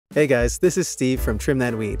Hey guys, this is Steve from Trim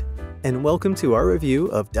That Weed, and welcome to our review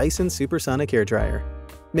of Dyson Supersonic Hair Dryer.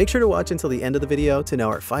 Make sure to watch until the end of the video to know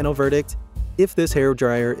our final verdict, if this hair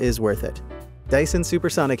dryer is worth it. Dyson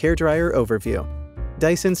Supersonic Hair Dryer Overview.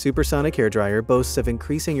 Dyson Supersonic Hair Dryer boasts of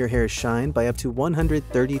increasing your hair's shine by up to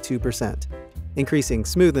 132%, increasing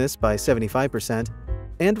smoothness by 75%,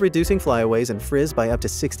 and reducing flyaways and frizz by up to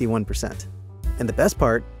 61%. And the best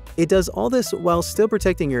part, it does all this while still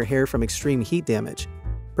protecting your hair from extreme heat damage,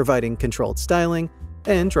 providing controlled styling,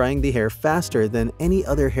 and drying the hair faster than any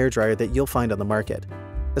other hair dryer that you'll find on the market.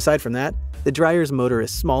 Aside from that, the dryer's motor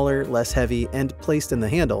is smaller, less heavy, and placed in the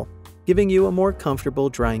handle, giving you a more comfortable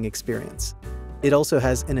drying experience. It also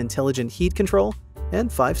has an intelligent heat control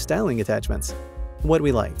and 5 styling attachments. What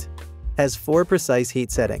we liked: has 4 precise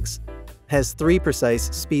heat settings, has 3 precise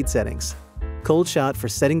speed settings, cold shot for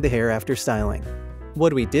setting the hair after styling.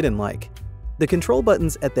 What we didn't like: the control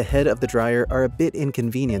buttons at the head of the dryer are a bit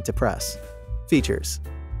inconvenient to press. Features: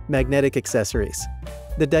 magnetic accessories.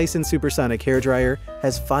 The Dyson Supersonic Hair Dryer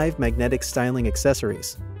has 5 magnetic styling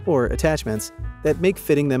accessories, or attachments, that make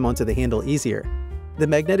fitting them onto the handle easier. The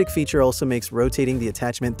magnetic feature also makes rotating the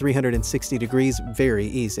attachment 360 degrees very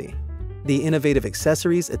easy. The innovative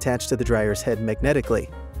accessories attach to the dryer's head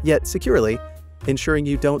magnetically, yet securely, ensuring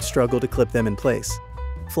you don't struggle to clip them in place.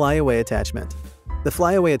 Flyaway attachment. The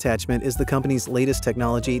flyaway attachment is the company's latest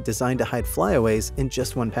technology designed to hide flyaways in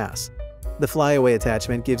just one pass. The flyaway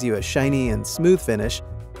attachment gives you a shiny and smooth finish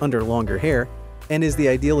under longer hair and is the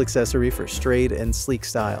ideal accessory for straight and sleek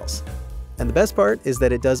styles. And the best part is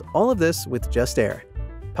that it does all of this with just air.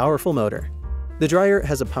 Powerful motor. The dryer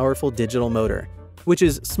has a powerful digital motor, which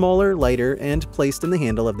is smaller, lighter, and placed in the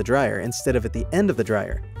handle of the dryer instead of at the end of the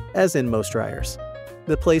dryer, as in most dryers.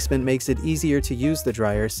 The placement makes it easier to use the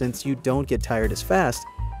dryer since you don't get tired as fast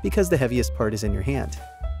because the heaviest part is in your hand.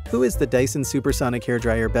 Who is the Dyson Supersonic Hair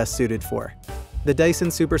Dryer best suited for? The Dyson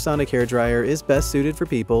Supersonic Hair Dryer is best suited for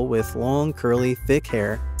people with long, curly, thick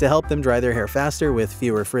hair to help them dry their hair faster with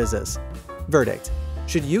fewer frizzes. Verdict: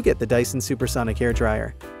 should you get the Dyson Supersonic Hair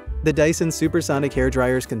Dryer? The Dyson Supersonic Hair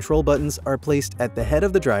Dryer's control buttons are placed at the head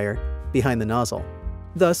of the dryer, behind the nozzle,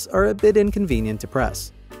 thus are a bit inconvenient to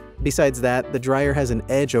press. Besides that, the dryer has an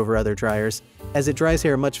edge over other dryers, as it dries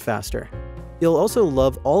hair much faster. You'll also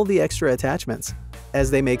love all the extra attachments,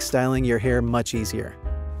 as they make styling your hair much easier.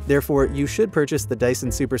 Therefore, you should purchase the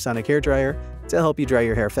Dyson Supersonic Hair Dryer to help you dry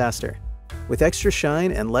your hair faster, with extra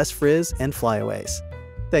shine and less frizz and flyaways.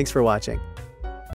 Thanks for watching.